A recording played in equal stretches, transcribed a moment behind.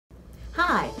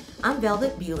Hi, I'm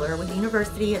Velvet Buehler with the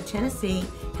University of Tennessee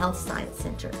Health Science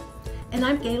Center. And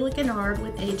I'm Gayla Guignard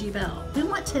with A.G. Bell. We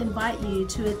want to invite you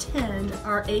to attend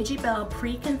our A.G. Bell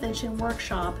pre-convention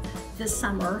workshop this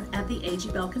summer at the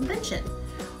A.G. Bell Convention.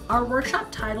 Our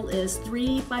workshop title is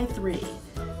 3 by 3,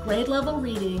 grade level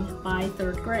reading by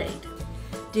 3rd grade.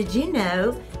 Did you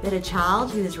know that a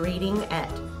child who is reading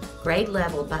at grade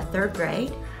level by 3rd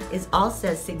grade is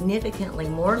also significantly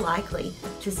more likely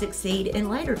to succeed in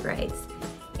later grades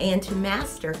and to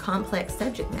master complex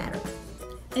subject matter?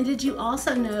 And did you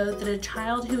also know that a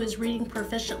child who is reading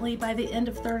proficiently by the end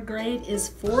of 3rd grade is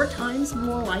 4 times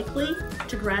more likely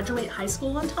to graduate high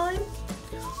school on time?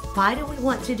 Why do we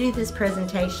want to do this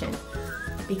presentation?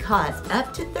 Because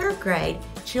up to 3rd grade,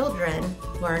 children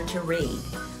learn to read.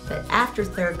 But after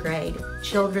 3rd grade,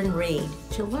 children read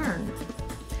to learn.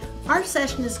 Our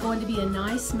session is going to be a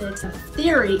nice mix of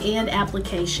theory and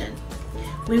application.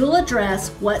 We will address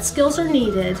what skills are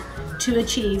needed to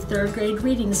achieve 3rd grade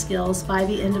reading skills by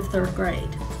the end of 3rd grade.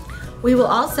 We will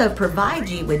also provide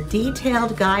you with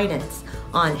detailed guidance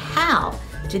on how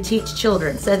to teach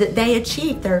children so that they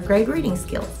achieve 3rd grade reading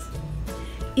skills.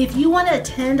 If you want to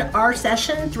attend our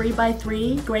session 3 by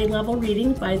 3 grade level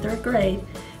reading by 3rd grade,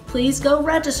 please go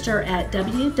register at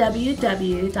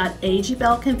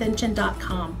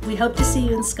www.agbellconvention.com. We hope to see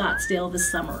you in Scottsdale this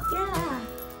summer. Yeah.